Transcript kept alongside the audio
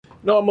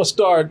No, I'm going to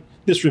start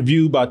this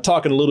review by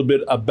talking a little bit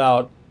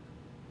about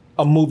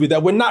a movie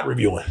that we're not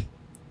reviewing.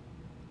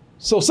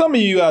 So some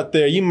of you out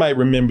there, you might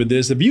remember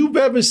this. If you've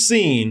ever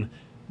seen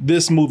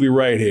this movie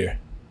right here.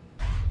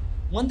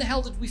 When the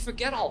hell did we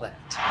forget all that?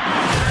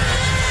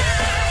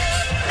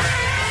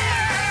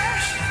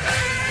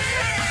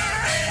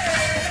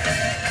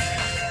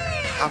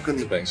 How can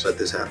the banks let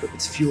this happen?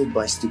 It's fueled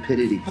by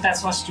stupidity. But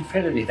that's not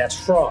stupidity, that's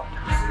fraud.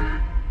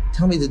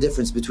 Tell me the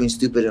difference between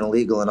stupid and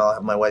illegal, and I'll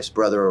have my wife's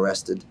brother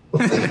arrested. You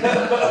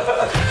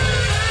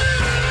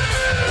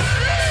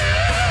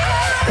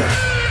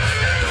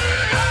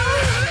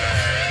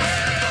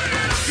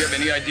have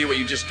any idea what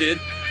you just did?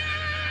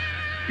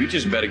 You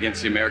just bet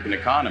against the American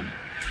economy.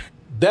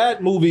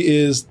 That movie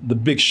is The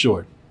Big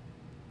Short.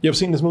 You ever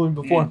seen this movie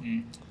before?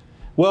 Mm-hmm.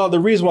 Well,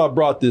 the reason why I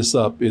brought this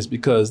up is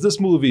because this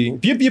movie,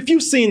 if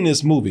you've seen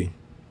this movie,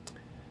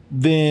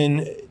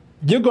 then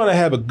you're going to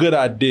have a good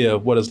idea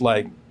of what it's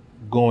like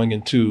going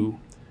into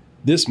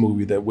this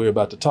movie that we're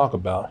about to talk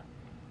about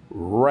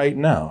right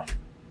now.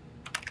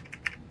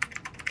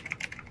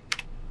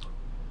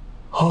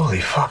 Holy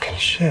fucking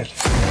shit.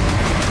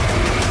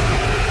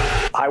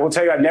 I will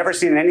tell you, I've never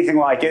seen anything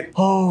like it.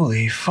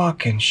 Holy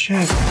fucking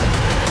shit.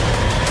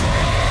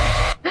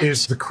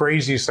 Is the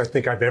craziest I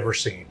think I've ever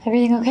seen.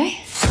 Everything okay?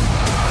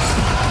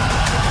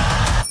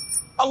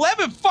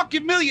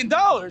 $11 million?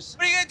 What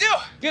are you gonna do?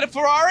 Get a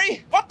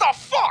Ferrari? What the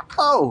fuck?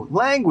 Oh,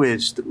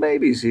 language. The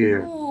baby's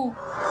here. Ooh.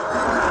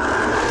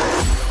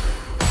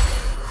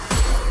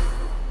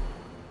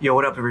 Yo,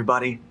 what up,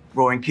 everybody?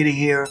 Roaring Kitty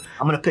here.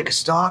 I'm gonna pick a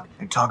stock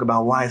and talk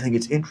about why I think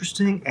it's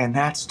interesting, and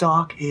that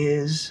stock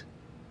is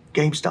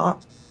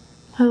GameStop.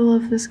 I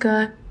love this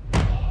guy.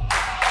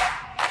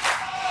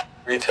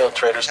 Retail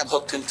traders have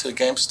hooked into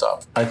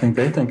GameStop. I think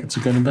they think it's a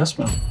good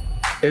investment.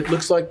 It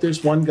looks like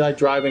there's one guy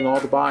driving all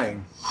the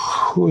buying.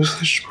 Who is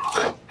this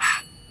schmuck?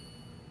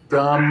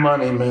 Dumb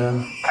money,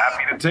 man.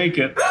 Happy to take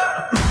it.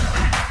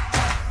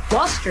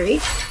 Wall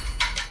Street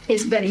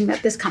is betting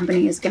that this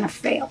company is going to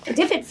fail. And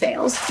if it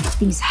fails,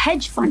 these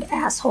hedge fund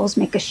assholes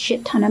make a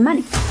shit ton of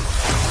money.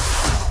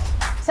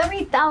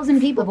 70,000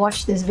 people have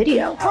watched this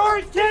video.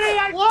 Roaring Kitty,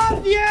 I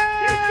love you!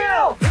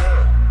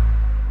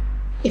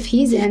 If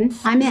he's in,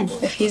 I'm in.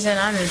 If he's in,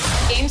 I'm in.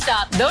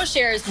 GameStop, those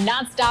shares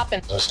not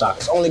stopping. The stock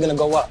is only gonna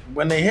go up.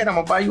 When they hit, I'm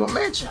gonna buy you a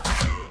mansion.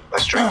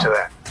 Let's drink to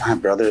that. My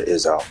brother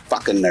is a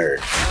fucking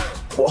nerd.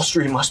 Wall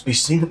Street must be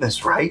seeing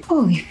this, right?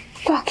 Holy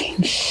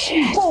fucking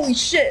shit. Holy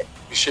shit.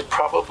 You should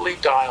probably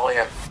dial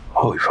in.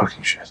 Holy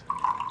fucking shit.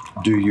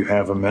 Do you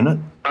have a minute?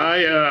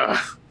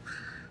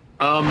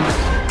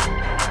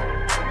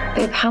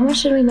 Babe, how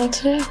much did we make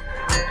today?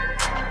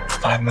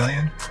 5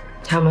 million?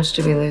 How much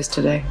did we lose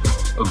today?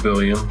 $1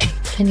 billion.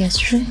 And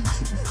yesterday?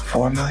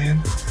 4 million?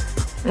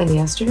 And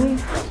yesterday?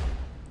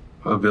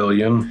 $1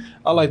 billion.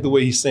 I like the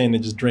way he's saying it,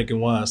 just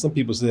drinking wine. Some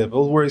people say if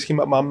those words came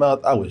out my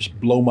mouth, I would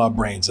blow my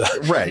brains out.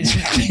 Right.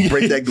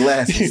 Break that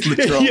glass and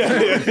slit your own. Yeah.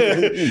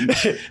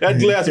 That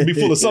glass would be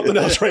full of something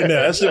else right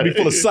now. That should be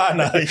full of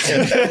cyanide.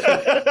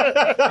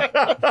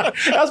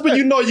 That's when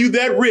you know you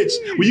that rich.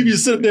 When you can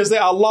just sit up there and say,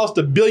 I lost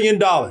 $1 billion.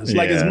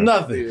 Like it's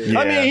nothing.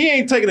 Yeah. I mean, he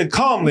ain't taking it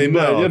calmly,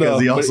 but you know.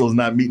 Because he also is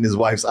not meeting his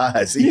wife's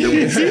eyes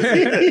either.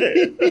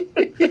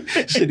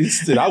 Shit, he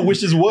said, I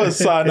wish this was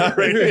cyanide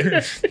right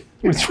there.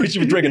 I wish you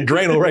was drinking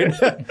Drano right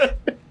now.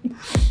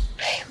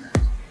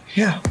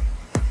 Yeah.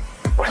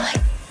 We're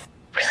like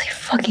really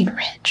fucking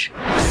rich.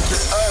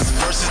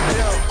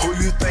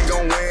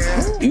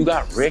 You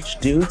got rich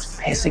dudes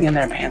pissing in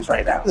their pants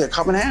right now. They're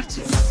coming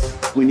after you.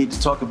 We need to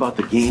talk about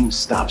the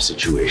GameStop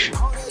situation.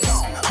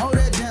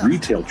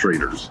 Retail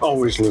traders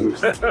always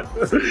lose.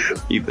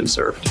 You've been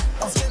served.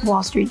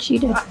 Wall Street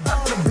cheated.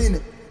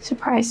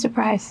 Surprise,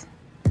 surprise.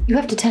 You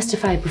have to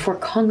testify before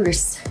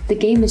Congress. The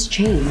game has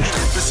changed.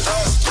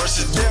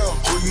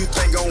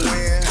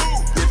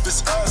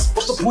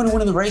 What's the point of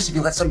winning the race if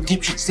you let some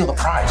dipshit steal the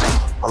prize?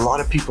 A lot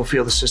of people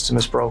feel the system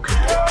is broken.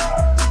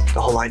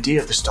 The whole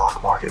idea of the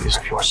stock market is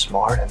if you're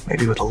smart and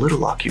maybe with a little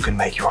luck you can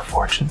make your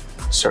fortune.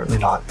 Certainly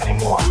not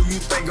anymore.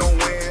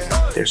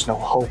 There's no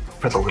hope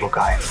for the little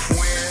guy.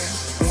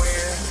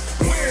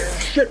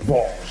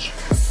 Shitballs.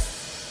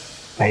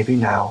 Maybe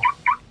now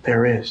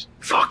there is.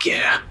 Fuck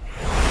yeah.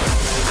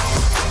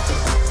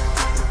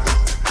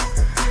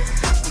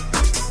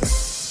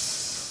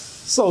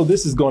 So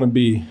this is going to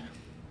be,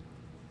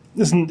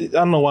 I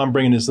don't know why I'm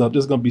bringing this up.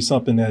 This is going to be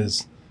something that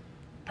is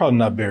probably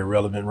not very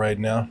relevant right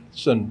now.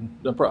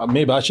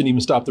 Maybe I shouldn't even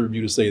stop the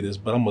review to say this,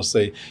 but I'm going to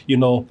say,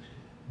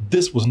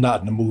 this was not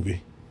in the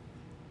movie.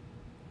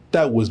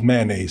 That was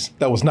mayonnaise.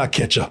 That was not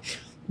ketchup.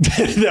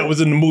 That was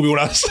in the movie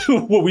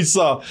what we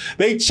saw.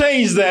 They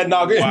changed that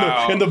now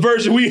in the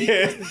version we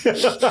had.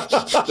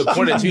 The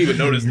point that you even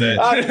noticed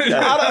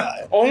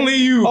that. Only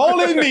you.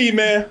 Only me,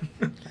 man.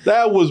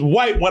 That was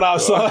white when I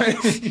saw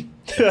it.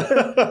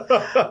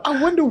 I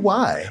wonder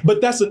why. But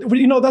that's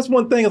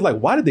one thing. It's like,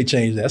 why did they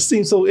change that? It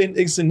seems so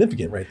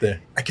insignificant right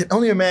there. I can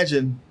only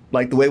imagine,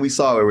 like the way we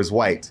saw it was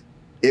white.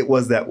 It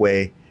was that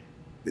way.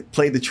 It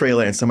played the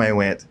trailer and somebody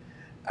went,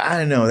 I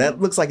don't know.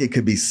 That looks like it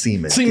could be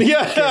semen. Semen,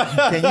 yeah.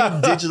 Can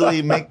you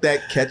digitally make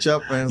that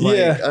ketchup? And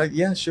it's like,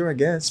 yeah, sure, I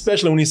guess.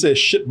 Especially when he says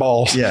shit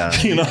balls. Yeah.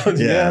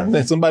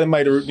 And somebody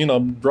might,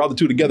 draw the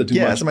two together too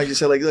much. Yeah, somebody just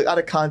said, like, look, out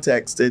of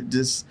context, it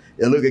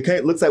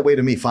looks that way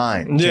to me.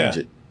 Fine, change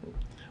it.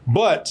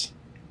 But,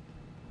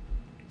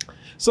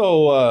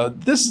 so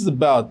this is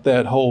about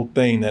that whole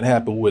thing that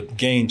happened with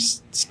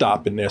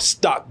GameStop and their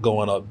stock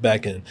going up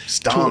back in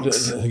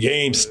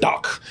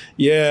GameStop.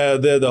 Yeah,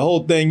 the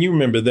whole thing, you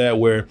remember that,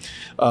 where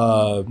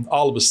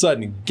all of a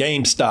sudden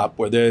GameStop,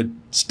 where their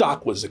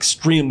stock was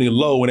extremely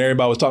low and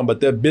everybody was talking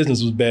about their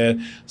business was bad.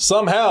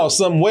 Somehow,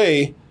 some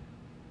way,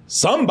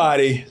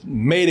 somebody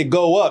made it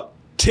go up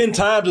 10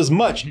 times as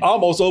much,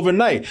 almost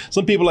overnight.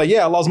 Some people are like,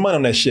 yeah, I lost money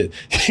on that shit.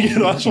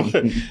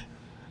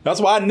 That's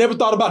why I never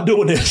thought about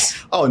doing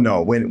this. Oh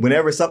no!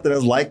 Whenever something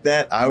is like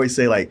that, I always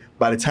say, like,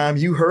 by the time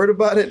you heard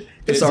about it,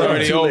 it's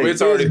already over.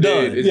 It's already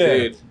dead. It's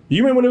dead.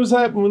 You remember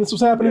when this was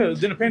happening? Yeah, it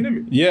was in the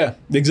pandemic. Yeah,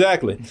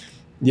 exactly.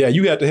 Yeah,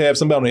 you had to have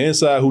somebody on the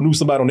inside who knew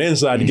somebody on the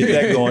inside to get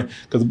that going.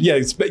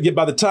 Because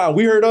by the time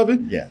we heard of it,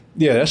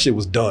 that shit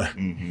was done.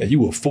 Mm-hmm. And you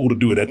were a fool to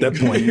do it at that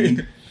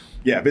point.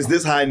 Yeah, if it's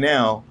this high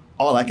now,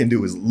 all I can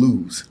do is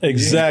lose.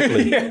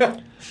 Exactly.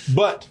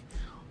 But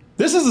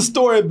this is a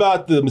story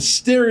about the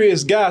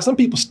mysterious guy. Some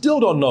people still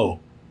don't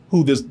know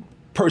who this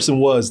person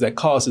was that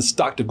caused his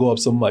stock to go up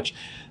so much.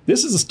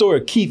 This is a story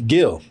of Keith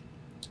Gill,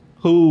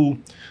 who,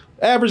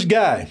 average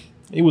guy.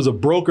 He was a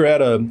broker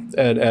at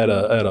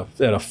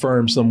a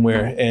firm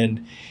somewhere,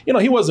 and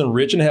he wasn't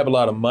rich and have a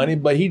lot of money,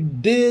 but he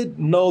did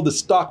know the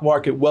stock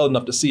market well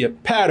enough to see a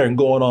pattern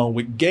going on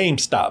with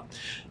GameStop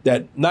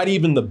that not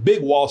even the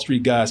big Wall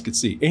Street guys could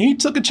see, and he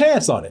took a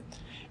chance on it.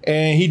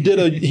 And he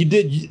did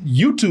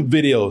YouTube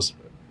videos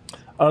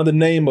under the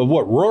name of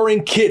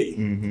Roaring Kitty.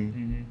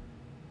 Mm-hmm.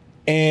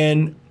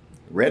 And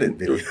Reddit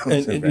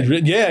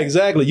videos. Yeah,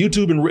 exactly.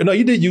 YouTube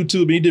he did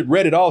YouTube and he did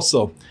Reddit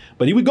also.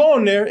 But he would go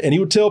on there and he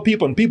would tell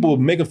people, and people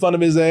were making fun of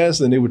his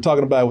ass, and they were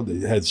talking about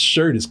his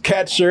shirt, his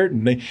cat shirt,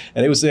 and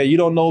they would say, "You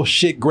don't know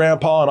shit,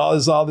 Grandpa," and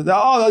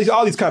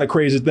all these kind of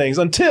crazy things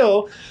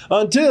until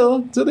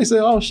they say,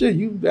 "Oh shit,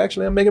 you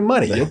actually are making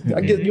money. I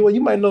get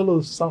you might know a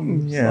little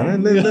something." Yeah,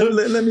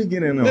 let me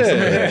get in on some of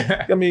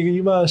that. I mean,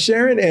 you mind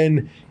sharing?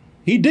 And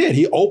he did.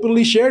 He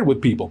openly shared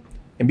with people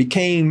and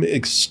became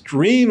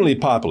extremely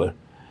popular.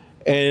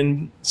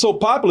 And so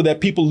popular that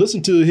people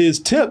listened to his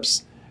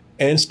tips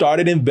and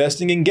started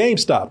investing in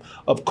GameStop.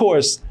 Of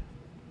course,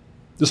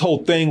 this whole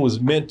thing was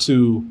meant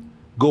to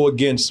go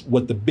against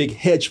what the big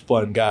hedge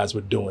fund guys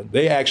were doing.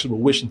 They actually were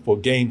wishing for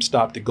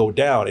GameStop to go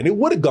down, and it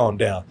would have gone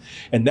down.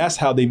 And that's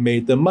how they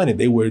made their money.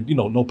 They were,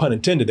 no pun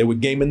intended, they were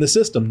gaming the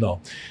system,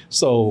 though.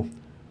 So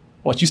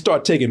once you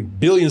start taking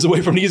billions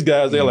away from these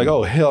guys, they're like,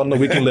 oh, hell no,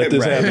 we can let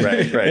this happen.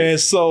 Right. And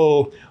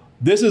so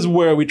this is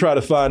where we try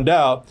to find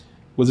out,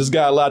 was this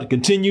guy allowed to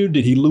continue?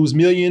 Did he lose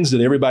millions?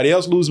 Did everybody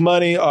else lose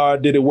money? Or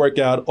did it work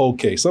out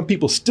okay? Some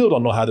people still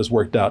don't know how this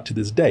worked out to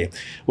this day.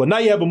 Well, now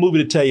you have a movie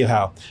to tell you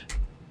how.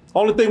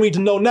 Only thing we need to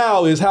know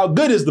now is how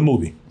good is the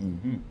movie?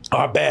 Mm-hmm.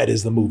 How bad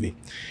is the movie?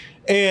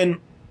 And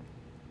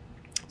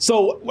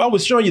so I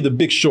was showing you The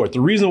Big Short.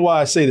 The reason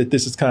why I say that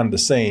this is kind of the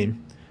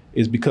same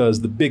is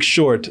because The Big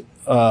Short,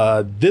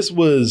 this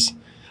was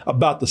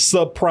about the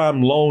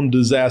subprime loan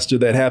disaster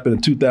that happened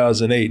in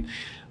 2008.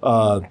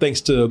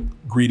 Thanks to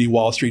greedy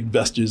Wall Street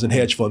investors and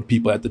hedge fund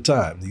people at the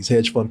time. These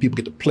hedge fund people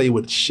get to play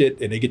with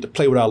shit, and they get to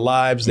play with our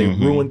lives. They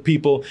ruin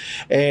people.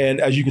 And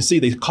as you can see,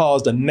 they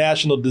caused a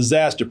national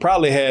disaster,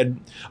 probably had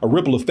a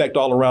ripple effect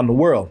all around the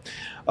world.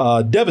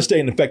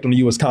 Devastating effect on the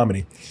U.S.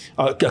 economy.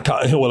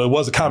 Well, it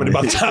was a comedy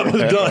by the time it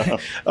was done.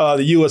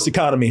 The U.S.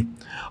 economy.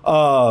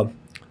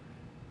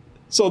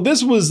 So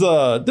this was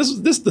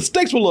the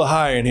stakes were a little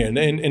higher in here.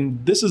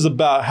 And this is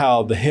about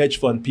how the hedge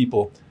fund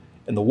people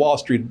and the Wall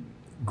Street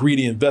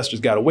greedy investors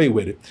got away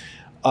with it.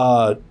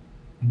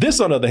 This,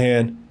 on the other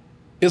hand,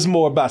 is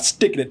more about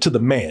sticking it to the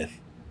man.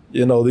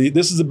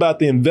 This is about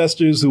the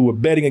investors who were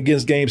betting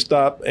against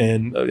GameStop,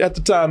 and at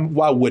the time,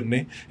 why wouldn't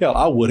they? Hell,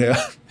 I would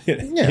have.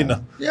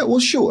 Yeah, well,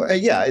 sure.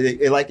 Yeah,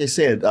 like I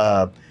said,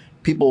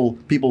 people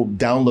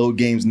download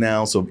games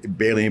now, so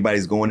barely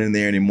anybody's going in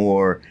there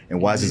anymore.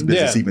 And why is this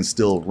business even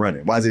still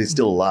running? Why is it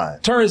still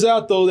alive? Turns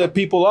out, though, that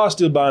people are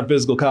still buying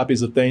physical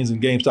copies of things,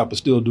 and GameStop is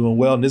still doing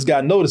well. And this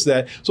guy noticed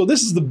that. So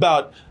this is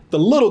about the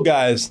little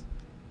guys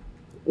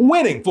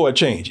winning for a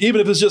change, even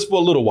if it's just for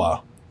a little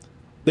while.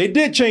 They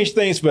did change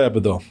things forever,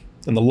 though,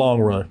 in the long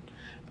run.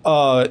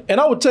 And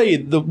I would tell you,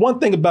 the one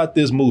thing about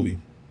this movie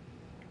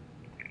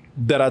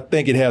that I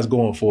think it has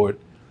going for it,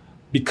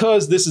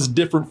 because this is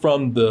different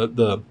from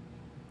the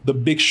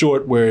Big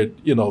Short, where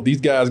these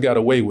guys got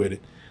away with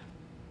it.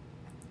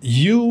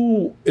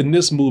 You in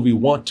this movie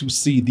want to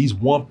see these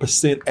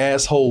 1%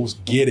 assholes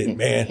get it,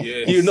 man.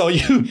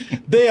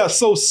 Yes. They are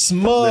so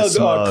smug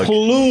or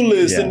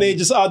clueless, and they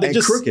just are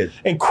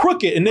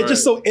crooked and they're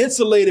just so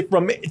insulated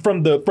from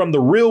the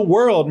real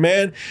world,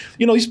 man.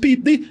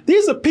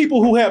 These are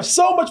people who have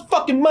so much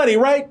fucking money,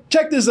 right?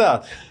 Check this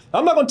out.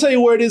 I'm not gonna tell you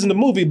where it is in the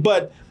movie,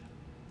 but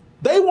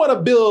they want to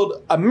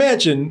build a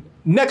mansion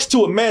next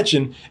to a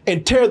mansion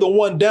and tear the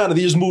one down that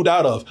they just moved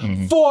out of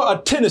for a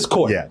tennis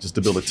court. Yeah, just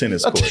to build a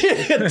tennis court.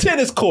 A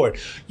tennis court.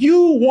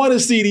 You want to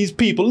see these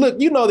people. Look,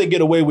 you know they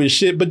get away with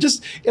shit, but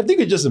just if they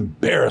could just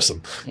embarrass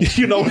them,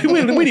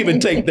 we'd even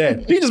take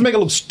that. You just make it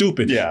look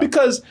stupid. Yeah.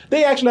 Because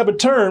they actually have a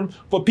term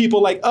for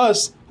people like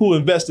us who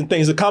invest in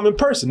things, a common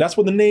person. That's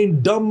where the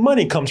name dumb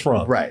money comes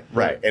from. Right.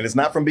 And it's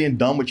not from being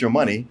dumb with your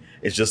money.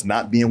 It's just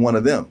not being one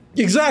of them.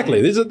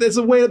 Exactly. There's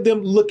a way of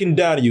them looking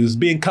down at you. It's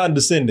being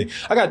condescending.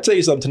 I got to tell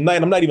you something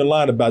tonight. I'm not even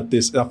lying about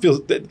this. I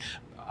feel that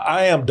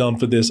I am dumb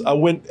for this.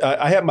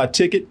 I had my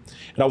ticket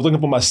and I was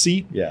looking for my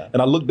seat. Yeah.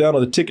 And I looked down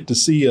on the ticket to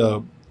see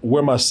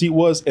where my seat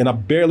was, and I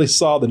barely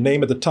saw the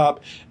name at the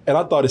top, and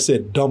I thought it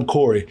said Dumb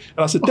Corey.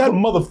 And I said, that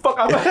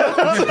motherfucker.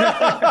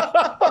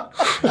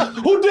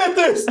 Who did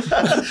this?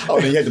 Oh,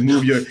 then you had to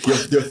move your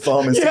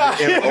thumb and yeah.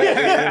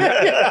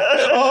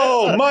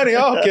 Oh, money.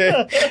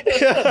 Okay.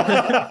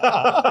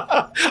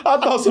 I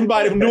thought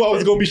somebody knew I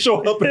was going to be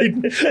showing up,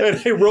 and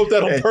they wrote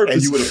that on purpose.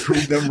 And you would have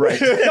proved them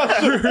right.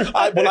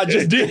 I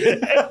just did.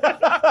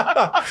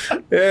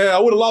 Yeah, I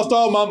would have lost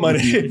all my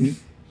money.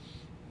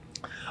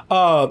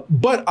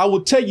 But I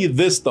will tell you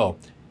this, though.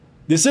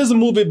 This is a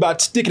movie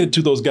about sticking it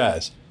to those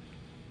guys.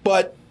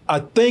 But I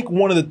think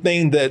one of the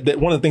things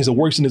that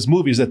works in this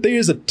movie is that there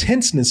is a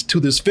tenseness to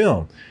this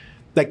film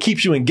that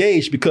keeps you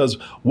engaged, because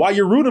while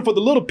you're rooting for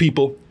the little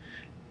people,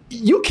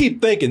 you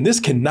keep thinking this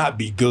cannot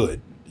be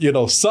good.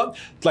 This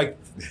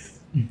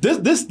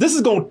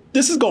is going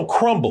to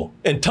crumble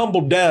and tumble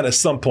down at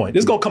some point.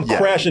 It's going to come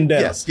crashing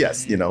down. Yes.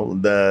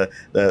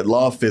 The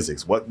law of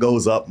physics, what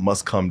goes up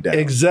must come down.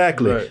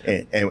 Exactly.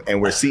 Right.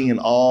 And we're seeing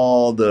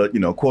all the,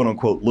 quote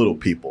unquote, little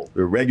people,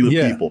 the regular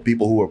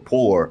people who are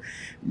poor,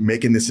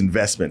 making this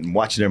investment and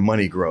watching their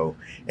money grow.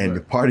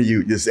 And part of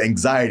you, this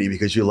anxiety,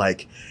 because you're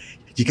like,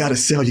 you got to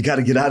sell, you got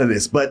to get out of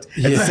this. But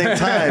at the same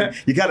time,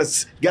 you got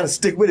to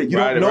stick with it. You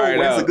don't know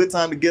when's a good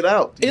time to get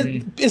out.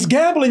 It's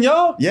gambling,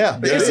 y'all. Yeah.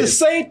 It's the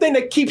same thing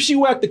that keeps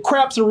you at the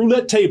craps and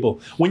roulette table.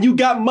 When you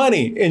got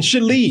money and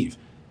should leave,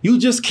 you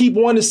just keep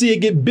wanting to see it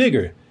get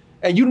bigger.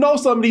 And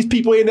some of these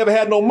people ain't never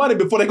had no money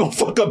before they gonna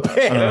fuck up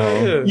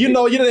bad. Maybe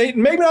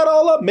not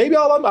all up, maybe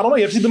all up. I don't know,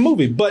 you have to see the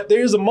movie. But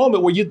there's a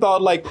moment where you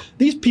thought, like,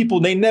 these people,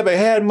 they never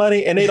had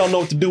money and they don't know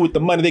what to do with the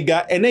money they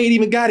got, and they ain't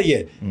even got it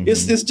yet.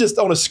 It's just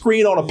on a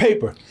screen, on a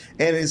paper.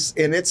 And it's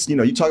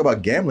you talk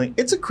about gambling,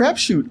 it's a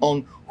crapshoot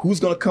on who's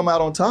gonna come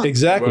out on top.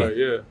 Exactly. Right,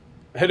 yeah.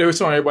 And they were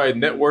showing everybody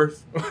net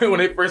worth when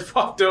they first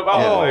popped up. I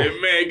was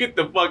like, man, get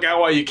the fuck out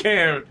while you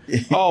can.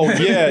 Oh,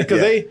 yeah,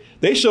 because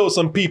they showed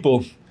some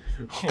people.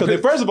 Because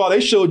first of all, they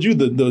showed you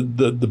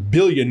the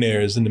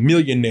billionaires and the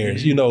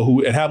millionaires,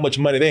 who and how much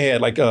money they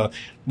had. Like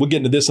we'll get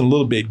into this in a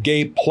little bit.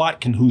 Gabe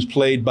Plotkin, who's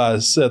played by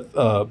Seth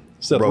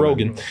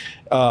Rogen,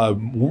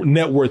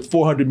 net worth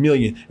 $400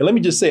 million. And let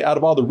me just say, out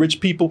of all the rich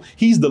people,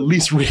 he's the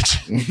least rich.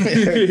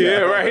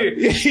 Yeah, right.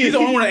 He's the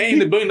only one that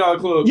ain't in the $1 billion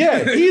club.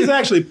 Yeah, he's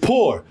actually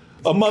poor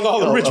among all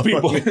the rich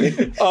people.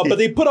 But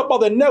they put up all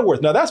their net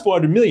worth. Now that's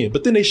 $400 million.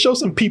 But then they show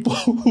some people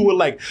who were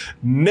like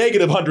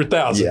negative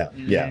 100,000.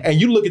 Yeah.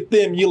 And you look at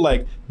them, you're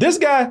like, this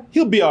guy,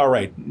 he'll be all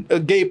right.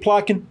 Gabe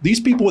Plotkin, these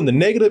people in the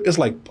negative, it's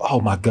like,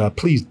 oh my God,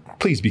 please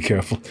be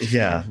careful.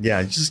 Yeah.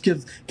 Just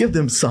give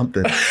them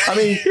something. I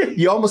mean,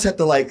 you almost have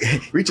to like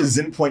reach a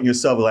zen point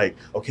yourself. Like,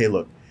 okay,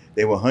 look,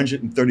 they were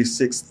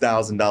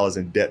 $136,000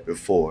 in debt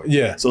before.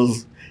 Yeah. So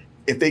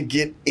if they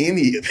get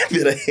any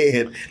bit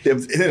ahead, they're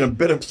in a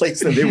better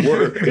place than they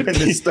were when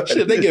they started.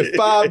 Shit, they get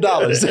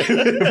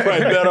 $5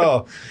 right that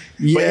off.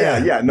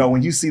 Yeah. No,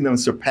 when you see them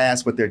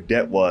surpass what their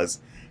debt was,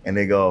 and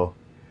they go,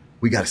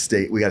 we gotta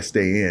stay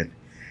in.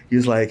 He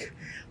was like,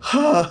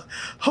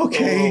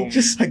 okay,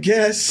 just I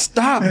guess.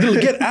 Stop,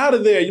 get out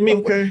of there. You mean,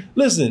 okay.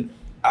 Listen,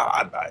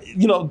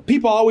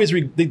 people always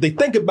they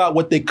think about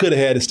what they could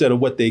have had instead of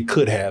what they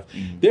could have.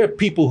 There are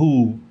people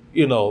who,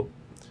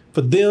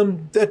 for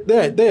them, they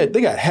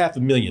got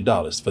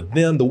 $500,000. For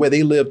them, the way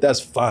they live, that's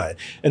fine.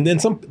 And then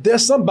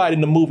there's somebody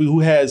in the movie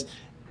who has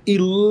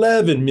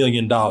 $11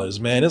 million,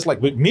 man. It's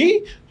like, with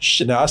me?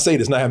 Shit, now I say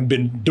this, and I haven't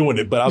been doing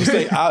it, but I'm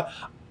saying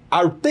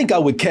I think I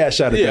would cash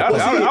out of that. I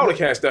would have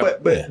cashed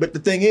out. But the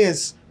thing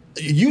is,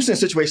 usually in a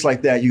situation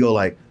like that, you go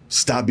like,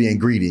 stop being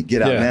greedy,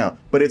 get out now.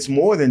 But it's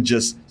more than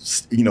just,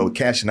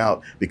 cashing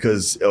out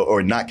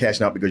or not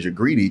cashing out because you're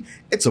greedy.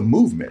 It's a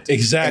movement.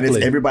 Exactly. And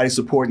it's everybody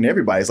supporting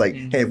everybody. It's like,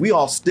 hey, if we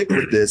all stick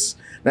with this,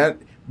 now,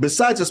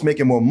 besides just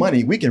making more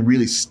money, we can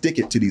really stick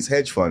it to these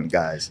hedge fund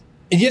guys.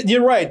 Yeah,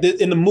 you're right.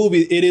 In the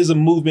movie, it is a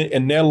movement,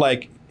 and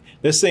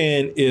they're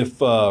saying if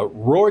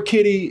Roar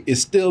Kitty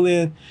is still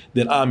in,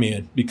 then I'm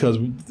in, because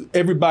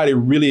everybody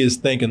really is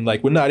thinking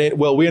like, we're not in.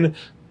 Well, we're in it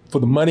for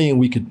the money, and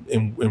we could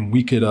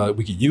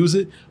use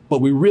it,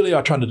 but we really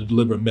are trying to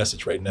deliver a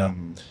message right now.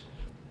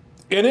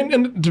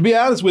 And to be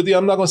honest with you,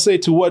 I'm not going to say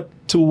to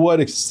what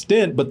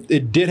extent, but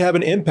it did have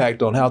an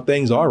impact on how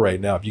things are right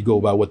now. If you go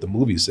by what the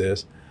movie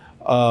says,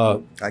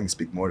 I can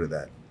speak more to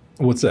that.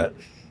 What's that?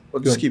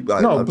 Well, just keep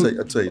going. I'll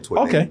tell you.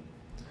 Okay.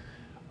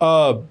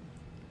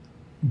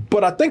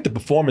 But I think the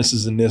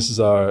performances in this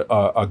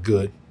are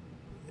good.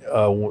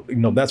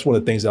 that's one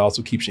of the things that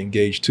also keeps you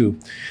engaged too.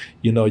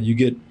 You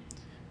get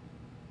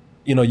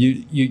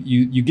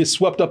you get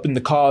swept up in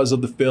the cause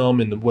of the film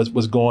and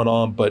what's going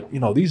on, but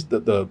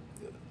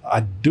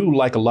I do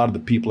like a lot of the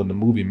people in the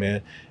movie,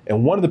 man.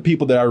 And one of the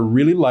people that I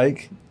really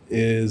like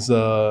is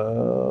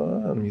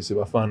let me see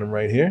if I find him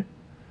right here.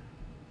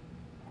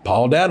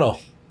 Paul Dano.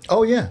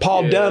 Oh yeah,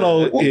 Paul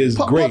Dano is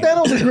great.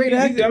 Paul Dano's a great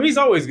actor. He's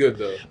always good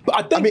though.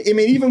 But I mean,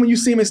 even when you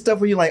see him in stuff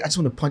where you're like, I just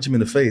want to punch him in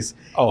the face.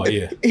 Oh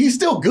yeah, he's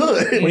still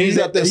good. When he's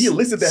out there, he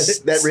elicits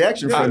that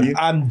reaction from you.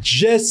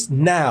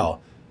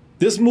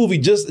 This movie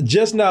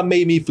just now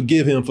made me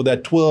forgive him for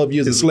that 12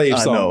 Years a Slave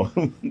song.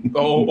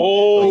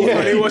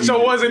 Yeah. What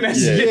show was it? I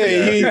just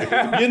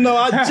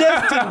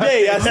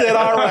today I said,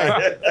 all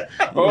right,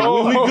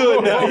 we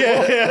good now.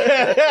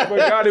 Yeah. Oh my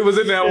God, he was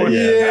in that one.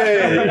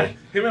 Yeah.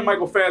 Him and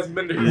Michael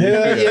Fassbender.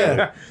 Hell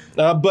yeah.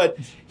 But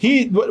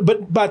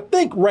I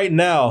think right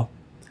now,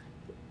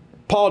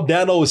 Paul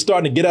Dano is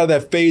starting to get out of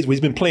that phase where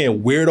he's been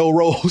playing weirdo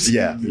roles.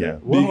 Yeah.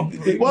 Well,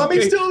 I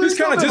mean, still, he's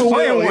kind of just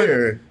playing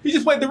one. He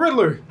just played the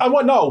Riddler.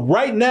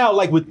 Right now,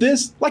 like with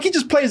this, like he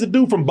just plays a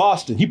dude from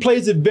Boston. He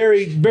plays it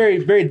very, very,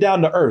 very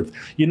down to earth.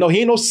 He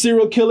ain't no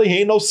serial killer. He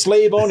ain't no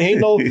slave owner. He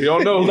ain't no. You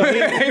don't know.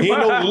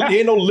 He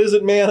ain't no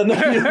lizard man.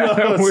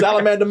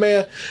 Salamander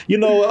man.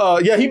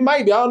 Yeah, he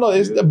might be. I don't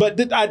know. But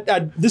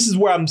this is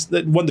where I'm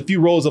one of the few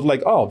roles of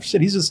like, oh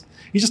shit, he's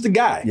just a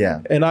guy.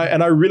 Yeah. And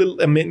I really,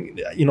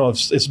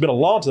 it's been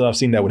a long time I've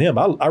seen that with him.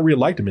 I really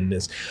liked him in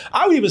this.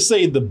 I would even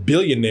say the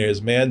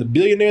billionaires, man. The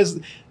billionaires,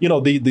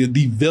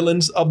 the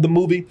villains of the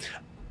movie.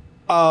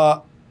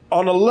 On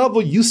a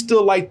level, you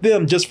still like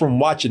them just from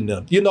watching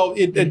them.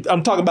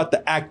 I'm talking about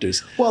the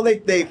actors. Well,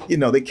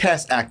 they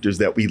cast actors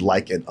that we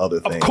like in other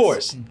things. Of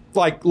course,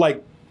 like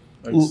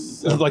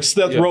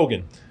Seth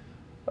Rogen,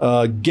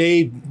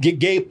 Gabe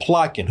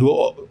Plotkin,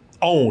 who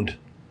owned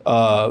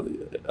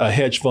a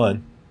hedge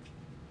fund.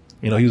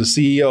 He was a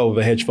CEO of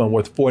a hedge fund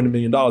worth $400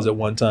 million at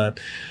one time.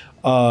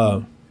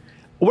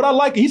 What I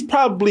like, he's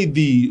probably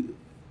the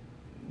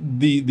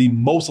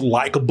most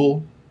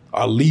likable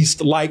or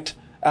least liked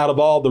out of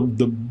all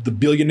the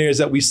billionaires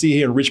that we see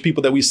here and rich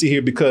people that we see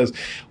here, because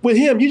with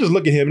him, you just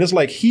look at him and it's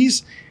like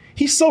he's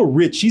so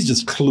rich, he's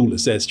just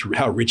clueless as to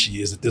how rich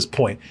he is at this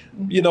point.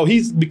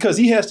 Because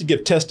he has to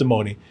give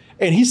testimony.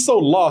 And he's so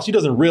lost, he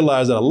doesn't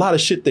realize that a lot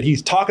of shit that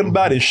he's talking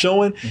about and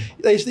showing,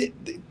 because they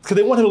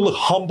want him to look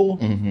humble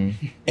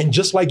and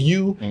just like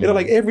you. And they're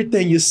like,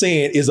 everything you're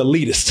saying is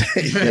elitist.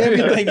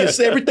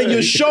 everything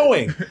you're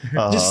showing,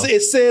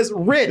 it says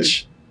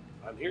rich.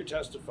 I'm here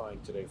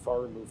testifying today,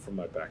 far removed from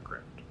my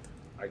background.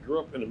 I grew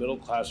up in a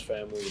middle-class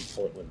family in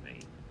Portland,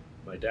 Maine.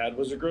 My dad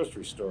was a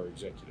grocery store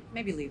executive.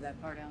 Maybe leave that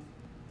part out.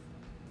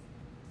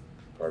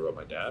 Part about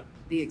my dad?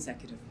 The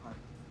executive part.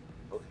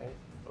 Okay.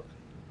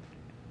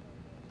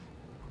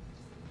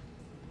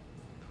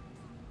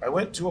 I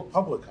went to a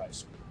public high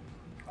school.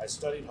 I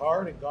studied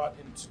hard and got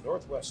into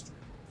Northwestern.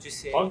 Did you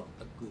say a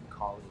good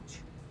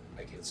college?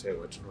 I can't say I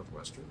went to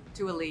Northwestern.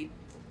 To elite.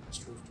 That's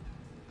true.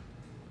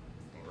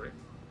 All right.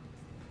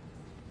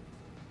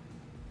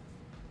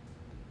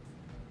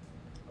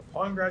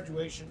 Upon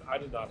graduation, I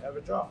did not have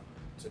a job.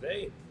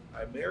 Today,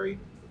 I'm married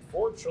with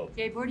 4 children.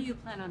 Gabe, where do you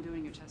plan on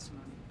doing your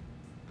testimony?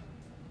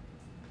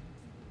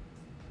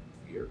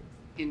 Here.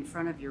 In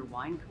front of your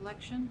wine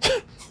collection?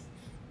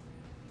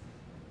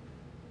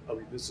 I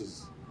mean,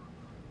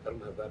 I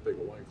don't have that big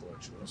a wine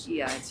collection.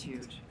 Yeah, it's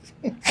huge.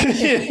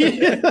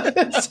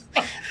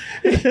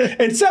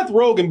 And Seth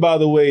Rogen, by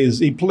the way,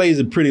 he plays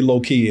it pretty low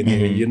key in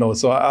here,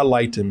 so I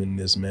liked him in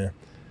this, man.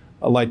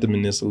 I liked him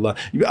in this a lot.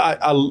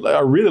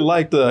 I really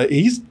liked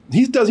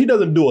he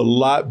doesn't do a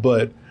lot,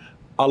 but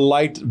I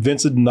liked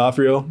Vincent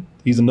D'Onofrio.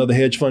 He's another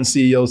hedge fund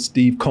CEO,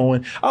 Steve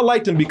Cohen. I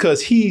liked him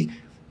because $12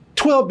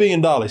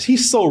 billion.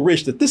 He's so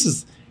rich that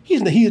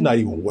he's not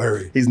even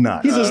worried. He's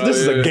not. This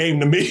is a game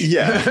to me.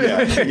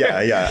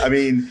 Yeah. I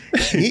mean,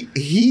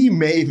 he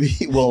may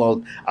be,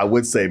 well, I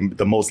would say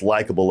the most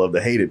likable of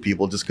the hated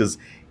people just because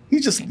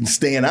he's just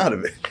staying out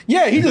of it.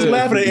 Yeah, he's just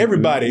laughing at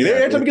everybody.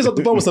 Every time he gets off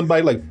the phone with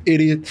somebody, like,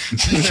 idiot,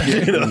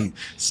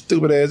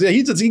 stupid ass. Yeah,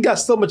 he got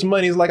so much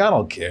money. He's like, I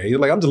don't care. He's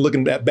like, I'm just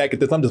looking back at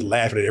this. I'm just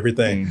laughing at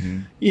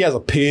everything. He has a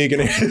pig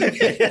and everything.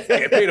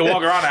 Pig to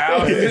walk around the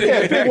house.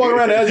 Yeah, pig walking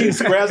around the house eating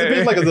scraps.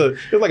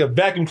 It's like a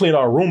vacuum cleaner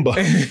or Roomba.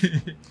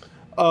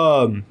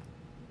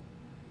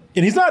 And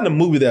he's not in the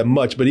movie that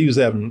much, but I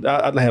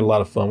had a lot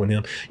of fun with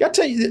him. I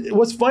tell you,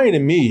 what's funny to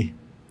me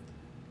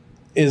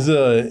is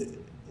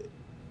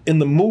in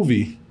the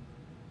movie,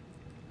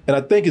 and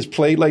I think it's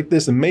played like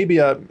this, and maybe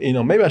I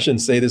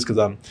shouldn't say this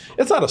because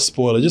it's not a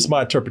spoiler, just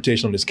my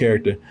interpretation on this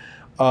character.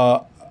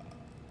 I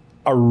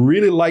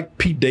really like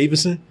Pete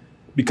Davidson,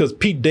 because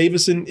Pete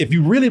Davidson, if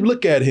you really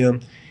look at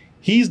him,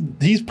 he's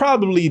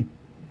probably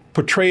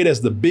portrayed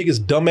as the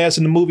biggest dumbass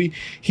in the movie.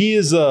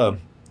 He's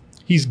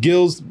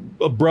Gil's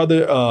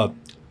brother,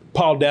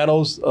 Paul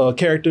Dano's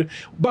character.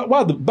 But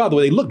by the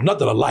way, they look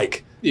nothing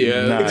alike.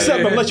 Yeah. Nice.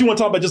 Except unless you want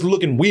to talk about just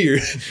looking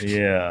weird.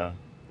 Yeah.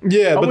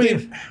 Yeah,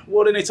 then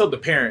they told the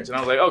parents, and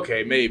I was like,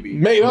 okay,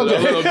 maybe okay. a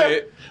little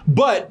bit.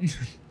 But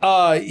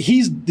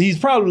He's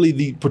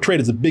probably portrayed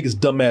as the biggest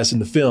dumbass in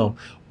the film,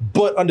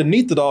 but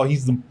underneath it all,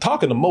 he's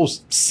talking the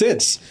most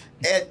sense.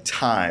 At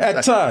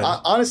times.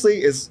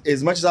 Honestly,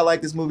 as much as I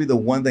like this movie, the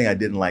one thing I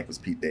didn't like was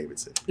Pete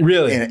Davidson.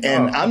 Really?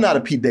 And I'm not a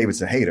Pete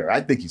Davidson hater.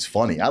 I think he's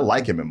funny. I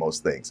like him in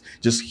most things.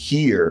 Just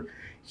here,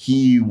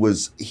 he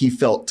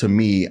felt to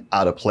me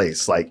out of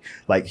place. Like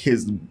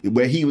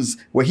where he was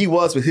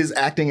with his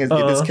acting in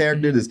this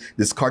character,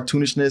 this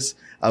cartoonishness.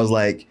 I was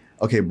like,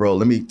 okay,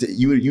 bro,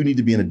 you need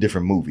to be in a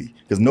different movie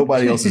because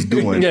nobody else is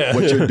doing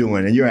what you're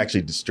doing, and you're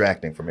actually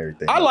distracting from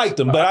everything. I liked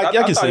him, but I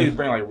can thought see he was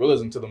bringing like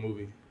realism to the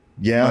movie.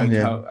 Yeah,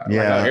 How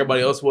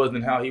everybody else was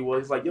and how he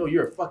was. He's like, yo,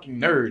 you're a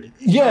fucking nerd.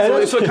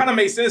 Yeah, so it kind of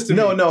made sense to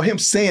me. No, him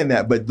saying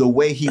that, but the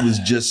way he was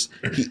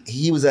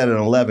he was at an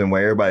 11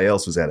 where everybody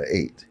else was at an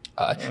 8.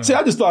 See,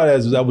 I just thought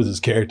that was his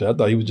character. I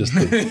thought he was just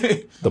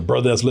the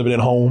brother that's living at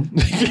home.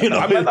 I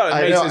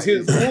thought it made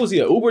sense. Who was he,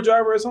 an Uber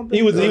driver or something?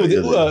 He was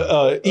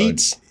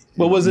Eats.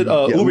 What was it?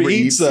 Uber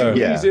Eats.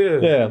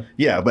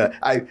 Yeah. But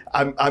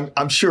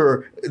I'm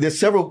sure there's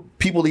several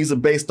people these are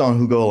based on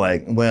who go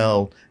like,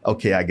 well,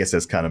 okay, I guess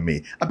that's kind of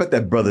me. I bet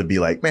that brother'd be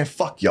like, man,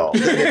 fuck y'all.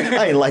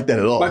 I ain't like that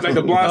at all. Like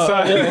the Blind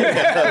Side.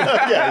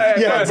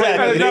 Yeah,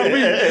 exactly.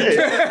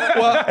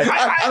 Well,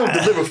 I don't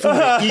deliver food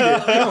and eat it.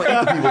 I don't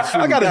eat people's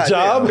food. I got a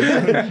job.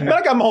 Man,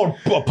 I got my own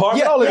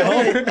apartment.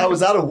 I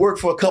was out of work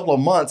for a couple of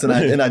months and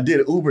I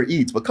did Uber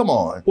Eats, but come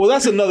on. Well,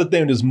 that's another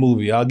thing with this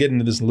movie. I'll get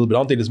into this in a little bit. I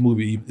don't think this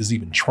movie is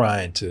even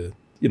trying to,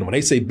 when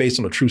they say based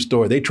on a true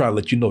story, they try to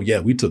let you know,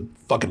 we took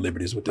fucking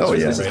liberties with this. Oh,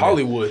 yeah. This is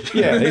Hollywood.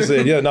 Yeah, they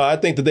said, I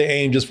think that they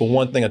aim just for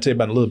one thing. I'll tell you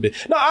about it in a little bit.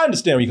 No, I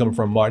understand where you're coming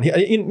from, Martin.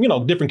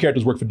 Different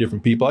characters work for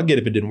different people. I get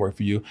if it didn't work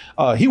for you.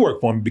 He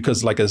worked for me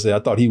because, like I said, I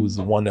thought he was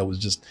the one that was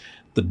just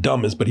the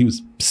dumbest, but he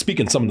was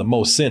speaking some of the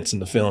most sense in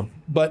the film.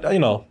 But,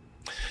 I'll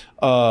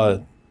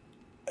tell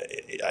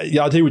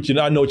you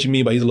I know what you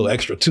mean by he's a little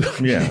extra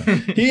too. Yeah.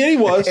 he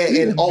was.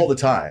 And all the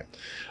time.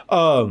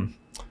 Now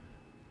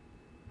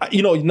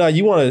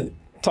you want to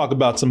talk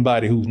about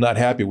somebody who's not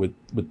happy with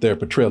their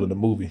portrayal in the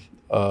movie.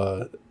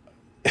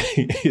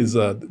 Is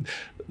the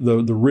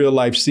real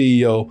life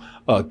CEO,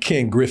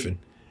 Ken Griffin.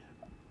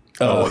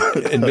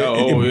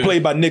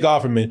 Played by Nick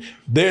Offerman.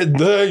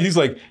 He's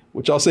like,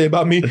 what y'all say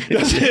about me?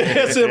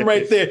 That's him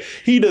right there.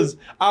 He does.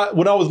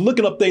 When I was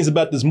looking up things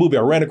about this movie,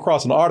 I ran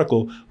across an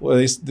article where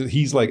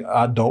he's like,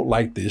 I don't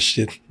like this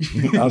shit.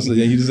 I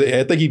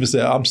think he even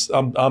said,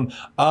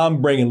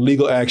 I'm bringing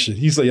legal action.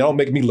 He said, y'all don't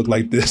make me look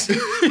like this.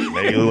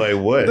 Make you look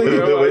like what?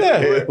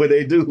 What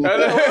they do?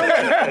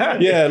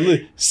 Yeah,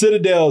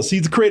 Citadel.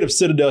 He's the creator of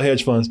Citadel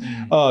Hedge Funds.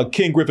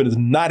 Ken Griffin is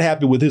not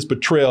happy with his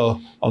portrayal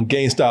on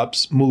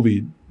GameStop's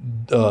movie,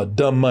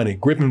 Dumb Money.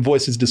 Griffin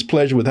voices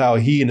displeasure with how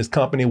he and his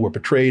company were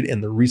portrayed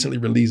in the recently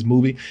released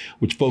movie,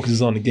 which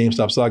focuses on the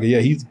GameStop saga. Yeah,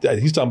 he's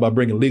talking about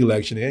bringing legal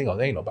action. Ain't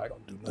nobody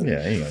gonna do nothing.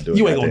 Yeah, ain't gonna do it.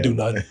 You ain't gonna do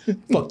nothing.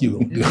 Fuck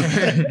you.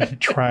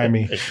 Try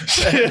me.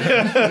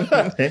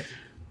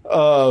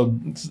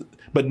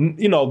 But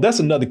that's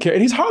another character.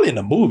 And he's hardly in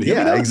the movie.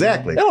 Yeah,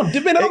 exactly. They don't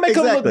make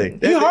him look.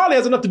 He hardly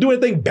has enough to do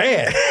anything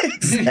bad.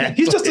 Exactly.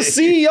 He's just a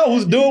CEO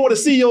who's doing what a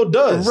CEO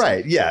does.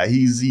 Right. Yeah.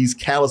 He's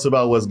callous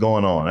about what's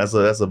going on.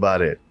 That's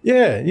about it.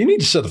 Yeah. You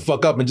need to shut the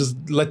fuck up and just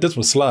let this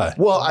one slide.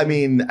 Well, I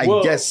mean, I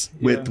guess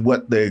with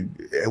what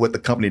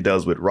the company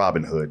does with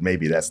Robinhood,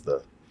 maybe that's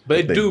the. But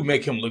it do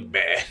make him look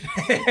bad.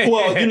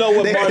 Well, you know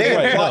what,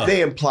 Martin?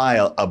 They imply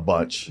a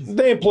bunch.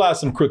 They imply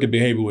some crooked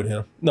behavior with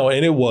him. No,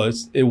 and it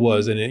was.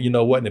 And you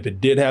know what? And if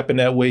it did happen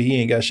that way, he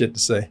ain't got shit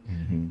to say.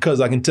 Because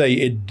I can tell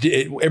you,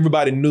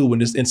 everybody knew when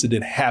this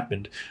incident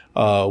happened.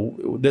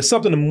 There's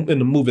something in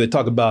the movie that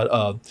talk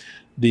about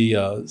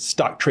the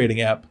stock trading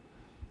app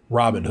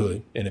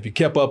Robinhood. And if you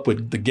kept up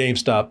with the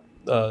GameStop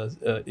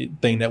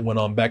thing that went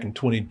on back in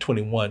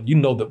 2021, you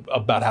know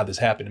about how this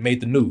happened. It made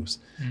the news.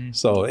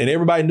 So, and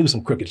everybody knew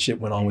some crooked shit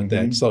went on with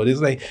that. So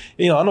this like,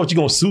 I know what you're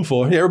gonna sue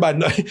for. Everybody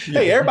know,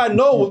 everybody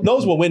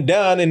knows what went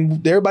down,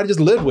 and everybody just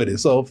lived with it.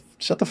 So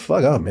shut the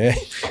fuck up, man.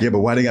 Yeah, but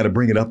why they got to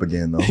bring it up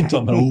again though? Talking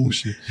about old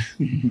shit.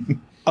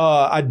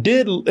 I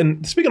did,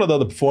 and speaking of the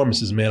other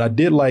performances, man, I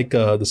did like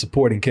the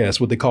supporting cast,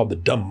 what they call the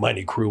Dumb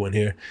Money crew in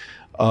here,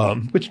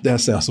 which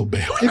that sounds so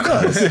bad. It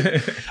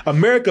does.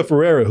 America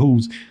Ferrera,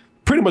 who's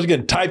pretty much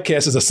getting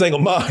typecast as a single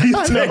mom.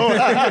 I know.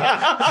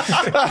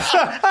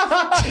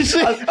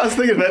 I was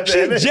thinking about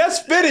that. She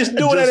just finished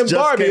doing that in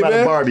Barbie, came man. Out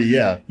of Barbie,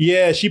 yeah.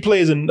 Yeah, she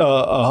plays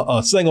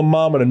a single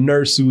mom and a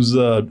nurse who's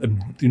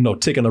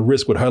taking a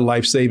risk with her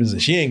life savings,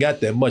 and she ain't got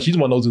that much. She's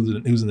one of those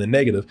who's in the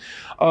negative.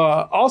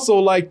 Also,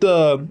 like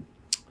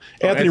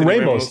Anthony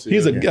Ramos.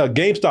 He's a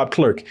GameStop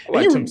clerk. I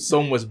liked him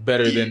so much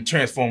better than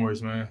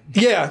Transformers, man.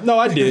 Yeah, no,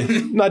 I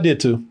did. I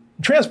did too.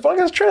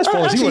 Transformers.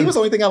 Actually, he was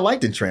the only thing I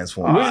liked in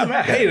Transformers.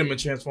 I hated him in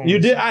Transformers. You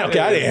did? I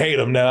didn't hate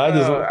him now.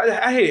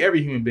 I hate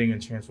every human being in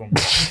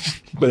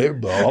Transformers.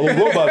 But all the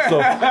robots, so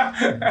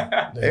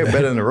they're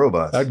better than the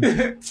robots.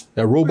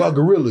 That robot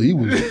gorilla, he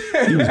was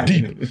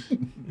deep.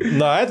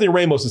 No, Anthony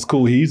Ramos is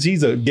cool.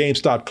 He's a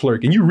GameStop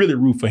clerk, and you really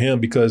root for him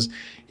because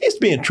he's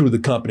being true to the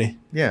company.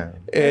 Yeah,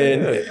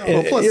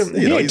 and plus,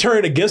 he ain't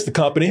turned against the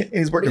company.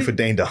 He's working for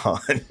Dane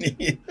DeHaan.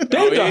 Dane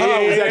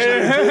DeHaan was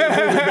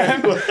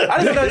actually.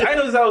 I didn't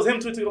know that was him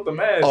took off the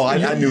mask. Oh,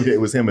 I knew that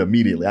it was him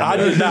immediately. I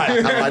did not. I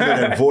knew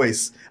that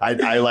voice.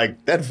 I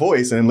like that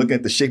voice, and then looking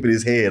at the shape of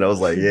his head, I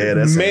was like, yeah,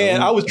 that's man.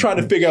 him. I was trying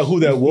to figure out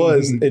who that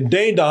was, and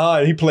Dane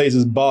DeHaan, he plays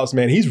his boss.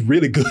 Man, he's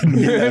really good.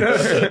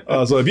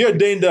 So if you're a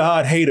Dane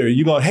DeHaan hater,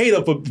 you're gonna hate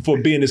him for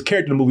being this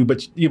character in the movie,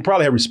 but you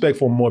probably have respect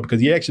for him more because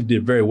he actually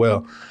did very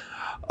well.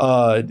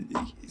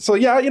 So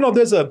yeah,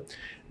 there's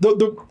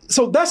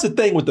so that's the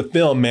thing with the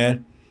film,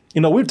 man.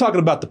 We're talking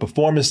about the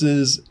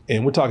performances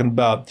and we're talking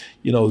about,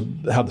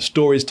 how the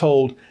story is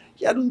told.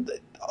 Yeah,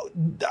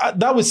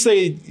 I would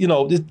say,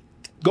 just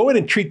go in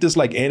and treat this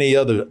like any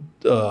other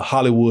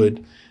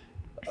Hollywood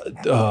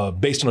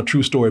based on a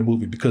true story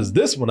movie, because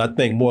this one, I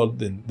think more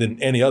than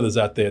any others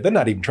out there, they're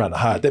not even trying to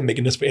hide. They're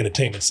making this for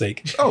entertainment's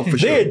sake. Oh, for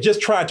They're sure. just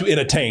trying to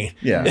entertain.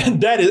 Yeah.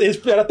 And I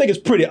think it's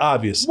pretty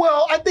obvious.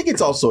 Well, I think it's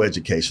also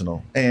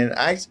educational. And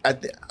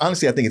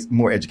honestly, I think it's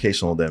more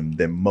educational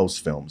than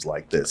most films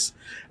like this.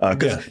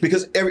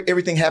 Because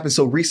everything happened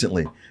so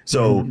recently.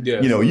 So,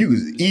 you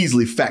could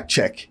easily fact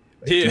check.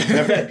 Yeah.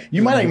 In fact,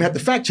 you might not even have to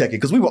fact check it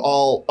because we were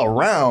all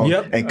around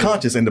and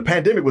conscious, and the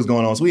pandemic was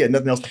going on, so we had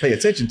nothing else to pay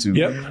attention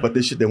to. But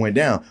this shit that went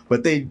down.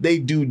 But they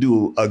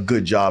do a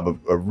good job of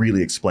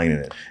really explaining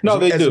it. No,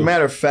 they do. As a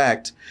matter of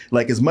fact,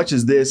 like as much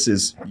as this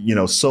is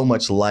so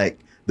much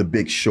like The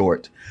Big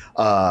Short,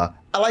 I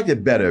liked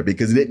it better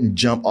because it didn't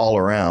jump all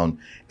around.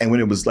 And when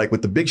it was like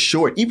with The Big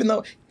Short, even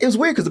though it was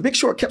weird because The Big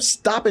Short kept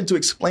stopping to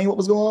explain what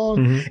was going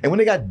on, and when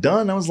they got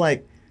done, I was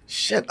like,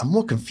 shit, I'm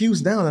more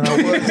confused now than I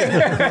was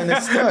when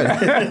it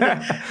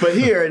started. But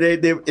here,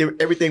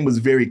 everything was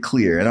very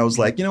clear. And I was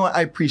like, what?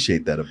 I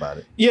appreciate that about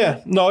it.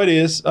 Yeah, no, it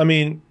is. I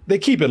mean, they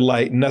keep it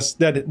light, and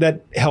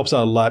that helps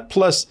out a lot.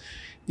 Plus,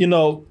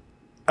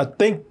 I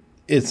think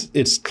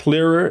it's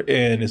clearer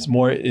and it's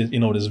more,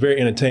 it's very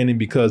entertaining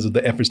because of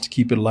the efforts to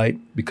keep it light,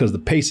 because the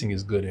pacing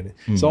is good in it.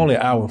 It's only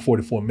an hour and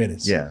 44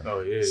 minutes. Yeah.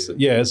 Oh, yeah. So,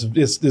 yeah,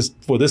 it's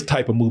for this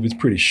type of movie, it's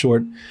pretty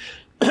short.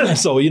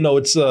 So,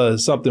 it's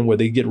something where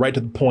they get right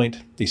to the point.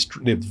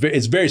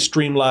 It's very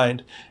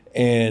streamlined.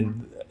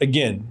 And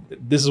again,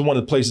 this is one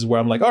of the places where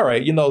I'm like, all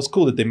right, it's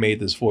cool that they made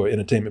this for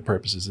entertainment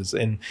purposes.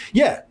 And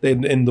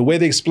the way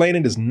they explain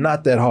it is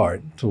not that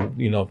hard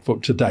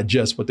to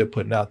digest what they're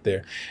putting out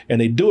there.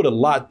 And they do it a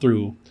lot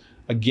through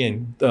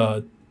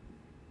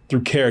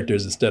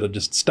characters instead of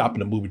just stopping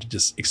the movie to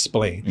just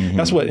explain.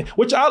 That's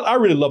which I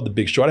really love The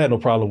Big Short. I had no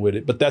problem with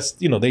it, but that's,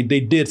 they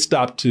did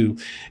stop in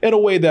a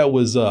way that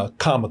was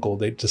comical,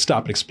 to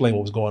stop and explain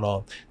what was going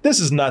on. This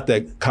is not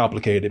that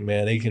complicated,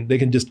 man. They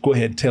can just go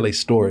ahead and tell a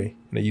story,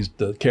 and they use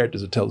the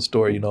characters to tell the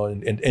story,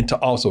 and to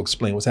also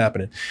explain what's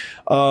happening.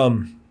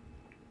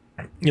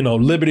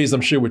 Liberties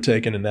I'm sure we're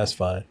taking, and that's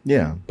fine.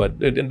 Yeah, but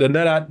they're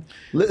not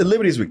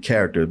liberties with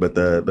character, but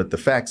the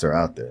facts are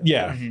out there.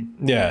 Yeah,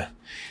 yeah.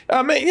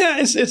 I mean, yeah.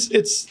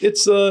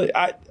 It's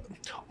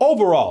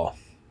overall,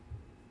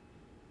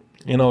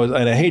 and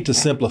I hate to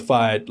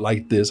simplify it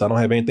like this. I don't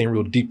have anything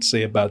real deep to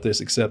say about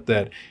this except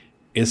that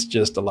it's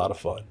just a lot of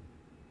fun,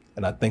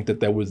 and I think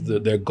that was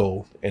their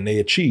goal, and they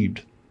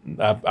achieved.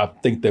 I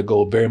think their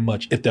goal very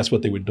much, if that's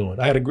what they were doing.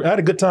 I had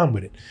a good time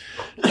with it.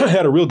 I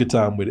had a real good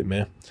time with it,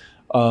 man.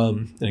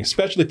 And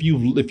especially if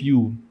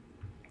you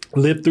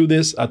live through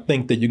this, I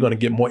think that you're going to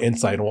get more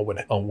insight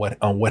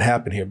on what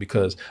happened here,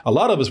 because a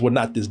lot of us were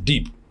not this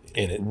deep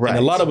in it, right. And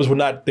a lot of us were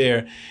not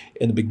there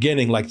in the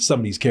beginning like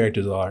some of these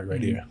characters are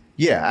right here.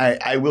 Yeah,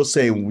 I will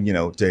say,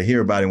 to hear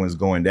about it when it's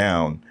going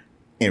down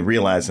and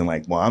realizing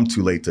like, well, I'm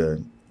too late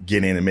to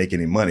get in and make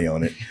any money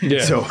on it.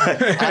 Yeah. So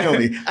I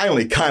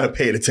only kind of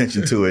paid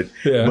attention to it.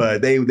 Yeah.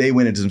 But they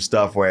went into some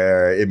stuff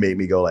where it made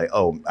me go like,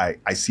 oh,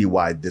 I see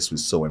why this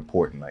was so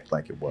important,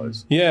 like it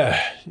was.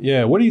 Yeah,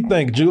 yeah. What do you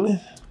think,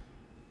 Julian?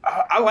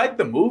 I like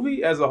the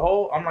movie as a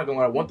whole. I'm not gonna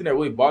lie. One thing that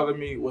really bothered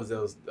me was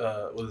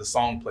the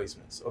song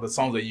placements or the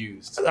songs they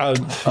used.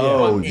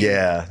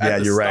 Yeah,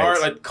 you're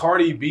right. Like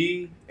Cardi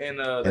B and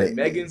the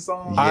Megan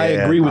song. I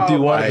agree with you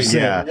 100%.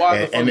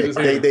 Yeah, and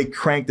they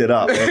cranked it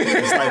up.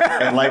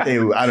 It's like they,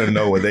 I don't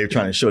know whether they were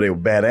trying to show they were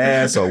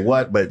badass or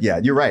what, but yeah,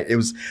 you're right.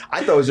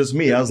 I thought it was just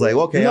me. I was like,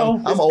 okay,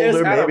 I'm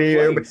older.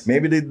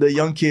 Maybe the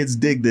young kids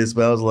dig this,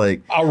 but I was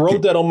like, I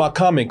wrote that on my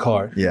comment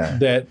card. Yeah,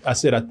 that I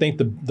said I think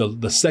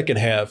the second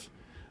half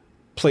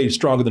played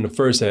stronger than the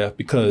first half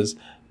because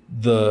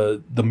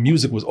the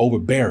music was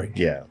overbearing.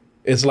 Yeah,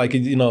 it's like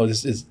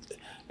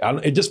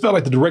it just felt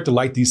like the director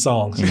liked these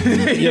songs.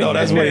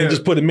 That's why they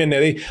just put them in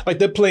there.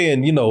 They're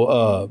playing,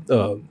 WAP.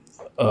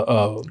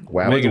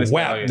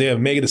 They're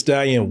Megan Thee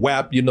Stallion,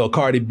 WAP,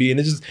 Cardi B, and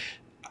it's just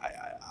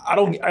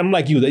I'm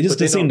like you. They just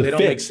seem to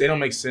fit. They don't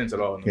make sense at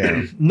all.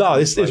 No,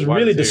 it's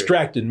really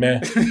distracting,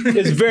 man.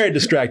 It's very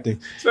distracting.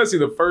 Especially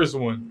the first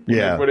one.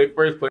 Yeah. Where they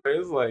first played. It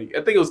was like,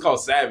 I think it was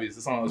called Savage.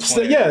 The song was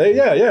playing. Yeah.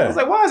 I was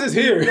like, why is this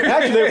here?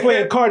 Actually, they were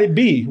playing Cardi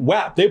B,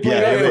 WAP. They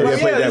played they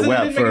played that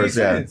WAP didn't make any first.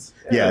 sense.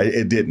 Yeah,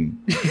 it didn't.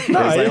 It's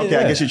like, okay,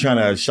 I guess you're trying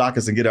to shock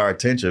us and get our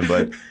attention,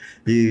 but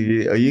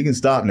you can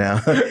stop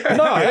now. No, you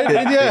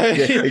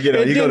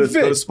go to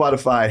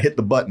Spotify and hit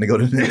the button to go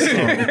to the next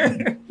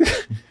song.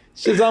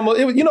 You know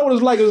what it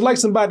was like? It was like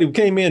somebody who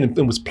came in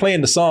and was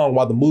playing the song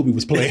while the movie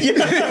was playing.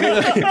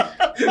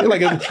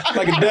 like a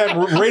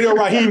damn Radio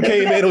Raheem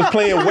came in and was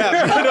playing WAP.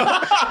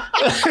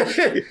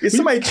 Is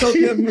somebody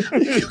choking?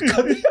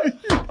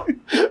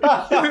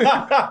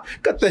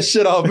 Cut that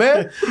shit off,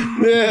 man.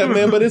 Yeah,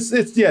 man. But it's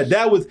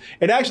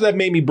that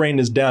made me bring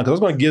this down because I was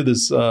going to give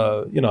this.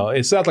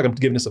 It sounds like I'm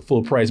giving this a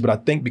full price, but I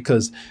think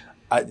because.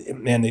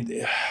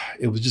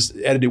 It was just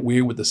edited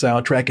weird with the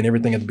soundtrack and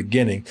everything at the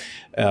beginning.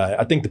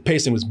 I think the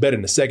pacing was better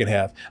in the second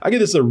half. I give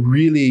this a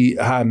really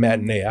high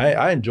matinee.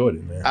 I enjoyed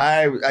it,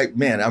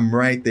 man. I'm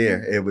right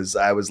there.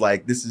 I was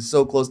like, this is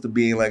so close to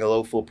being like a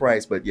low full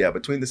price, but yeah,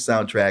 between the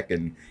soundtrack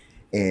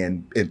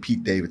and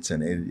Pete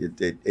Davidson,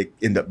 it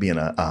ended up being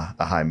a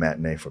high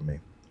matinee for me.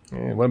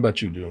 Yeah, what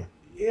about you, Drew?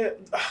 Yeah,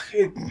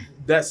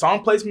 that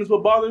song placement's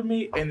what bothered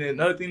me, and then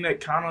another thing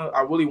that kind of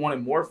I really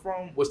wanted more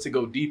from was to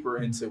go deeper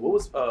into what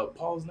was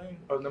Paul's name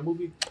in the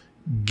movie.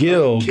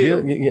 Gil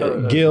Whitman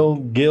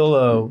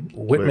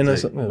or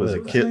something. Was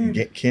it Ken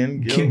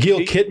Gil?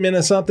 Gil Kidman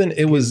or something?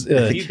 It was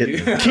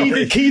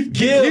Keith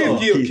Gill.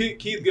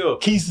 Keith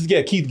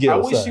Gill. I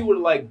wish you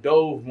would have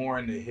dove more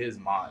into his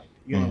mind.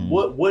 You know,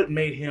 what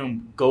made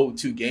him go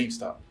to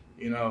GameStop?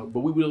 You know, but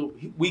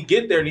we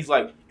get there and he's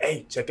like,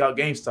 hey, check out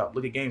GameStop.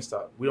 Look at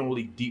GameSop. We don't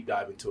really deep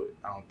dive into it,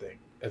 I don't think,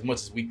 as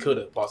much as we could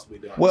have possibly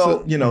done. Well,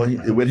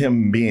 with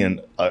him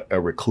being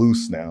a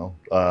recluse now,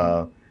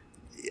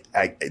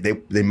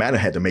 they might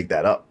have had to make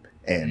that up.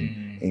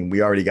 And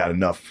we already got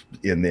enough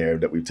in there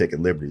that we've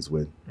taken liberties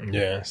with.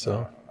 Yeah,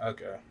 so.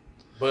 Okay.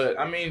 But,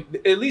 I mean,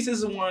 at least this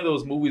is one of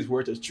those movies where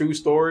it's a true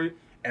story.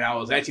 And I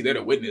was actually there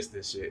to witness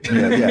this shit.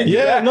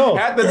 No.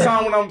 At the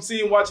time when I'm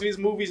watching these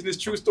movies and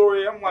this true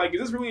story, I'm like, is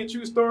this really a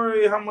true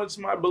story? How much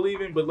am I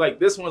believing? But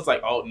this one's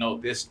like, oh no,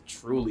 this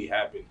truly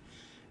happened.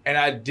 And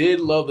I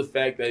did love the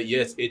fact that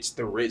yes, it's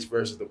the rich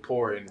versus the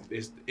poor, and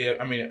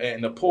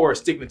and the poor are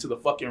sticking to the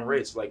fucking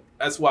rich. Like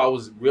that's why I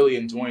was really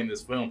enjoying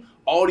this film.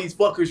 All these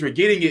fuckers were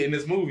getting it in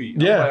this movie.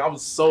 I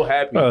was so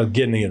happy.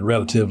 Getting it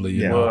relatively,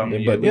 you know.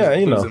 But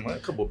a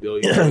couple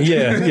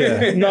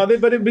billion. No,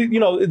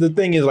 the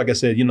thing is, like I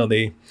said,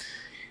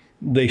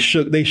 they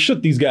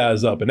shook these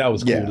guys up, and that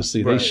was cool to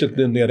see. Right. They shook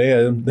them. Yeah,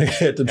 they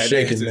had them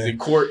shaking in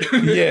court.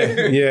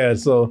 yeah.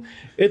 So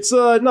it's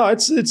a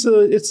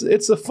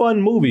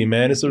fun movie,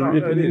 man. It's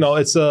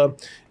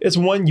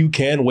one you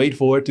can wait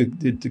for it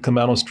to come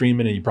out on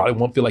streaming, and you probably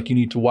won't feel like you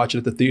need to watch it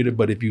at the theater.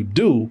 But if you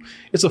do,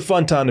 it's a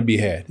fun time to be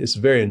had. It's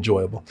very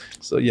enjoyable.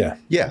 So yeah.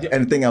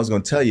 And the thing I was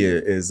going to tell you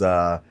is,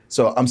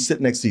 so I'm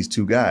sitting next to these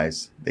two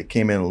guys. They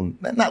came in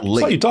not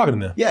late. I saw you talking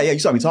to them. Yeah, you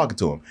saw me talking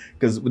to them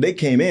because when they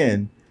came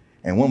in.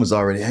 And one was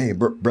already, hey,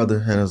 brother.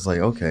 And I was like,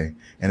 okay.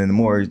 And then the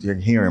more you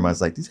hear him, I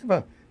was like, I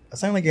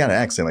sound like he got an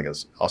accent, like an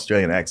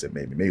Australian accent,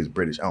 maybe. Maybe it was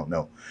British. I don't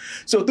know.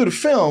 So through the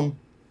film,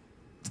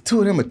 the two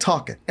of them are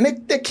talking.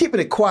 And they're keeping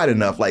it quiet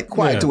enough,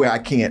 to where I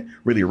can't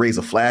really raise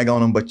a flag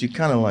on them. But you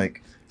kind of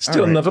like.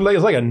 Still enough.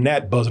 It's like a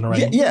gnat buzzing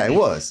around. Yeah, it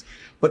was.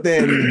 But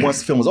then once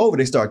the film was over,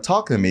 they started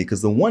talking to me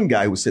because the one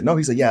guy who was sitting over,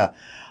 he said, yeah,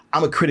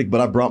 I'm a critic,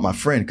 but I brought my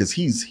friend because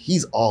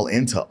he's all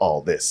into all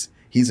this.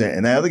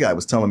 And that other guy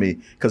was telling me,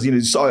 because I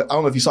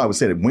don't know if you saw, it was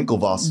said at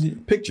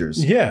Winklevoss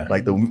Pictures. Yeah.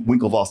 Like the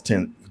Winklevoss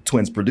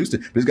twins produced it.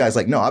 But this guy's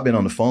like, no, I've been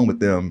on the phone with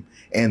them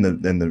and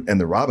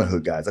the Robin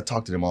Hood guys. I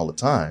talk to them all the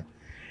time.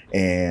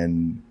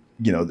 And,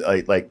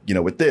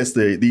 with this,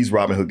 these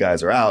Robin Hood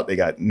guys are out. They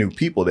got new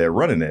people there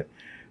running it.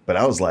 But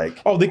I was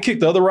like. Oh, they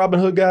kicked the other Robin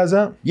Hood guys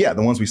out? Yeah,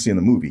 the ones we see in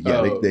the movie. Yeah.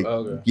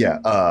 Okay.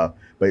 Yeah.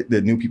 But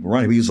the new people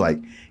running, he was like,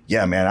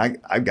 yeah, man,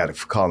 I've got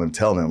to call them,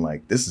 tell them,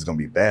 like, this is going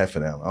to be bad for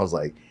them. I was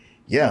like,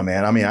 yeah,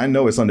 man. I mean, I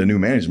know it's under new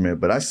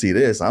management, but I see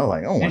this. I was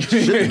like, I don't want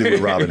shit to do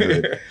with Robin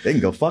Hood. They can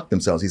go fuck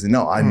themselves. He said,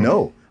 no, I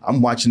know.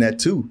 I'm watching that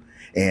too.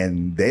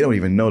 And they don't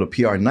even know the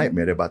PR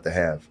nightmare they're about to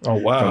have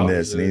from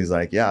this. And he's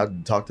like, yeah, I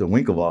talked to the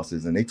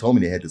Winklevosses, and they told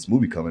me they had this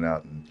movie coming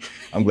out, and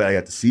I'm glad I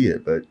got to see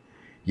it. But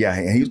yeah,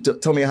 and he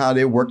told me how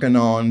he's working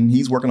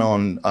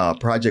on a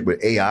project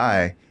with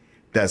AI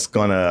that's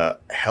going to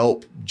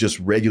help just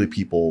regular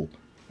people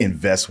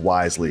invest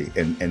wisely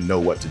and know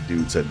what to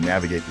do to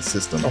navigate the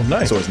system. Oh,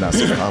 nice. So it's not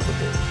so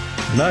complicated.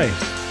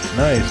 Nice,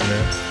 man.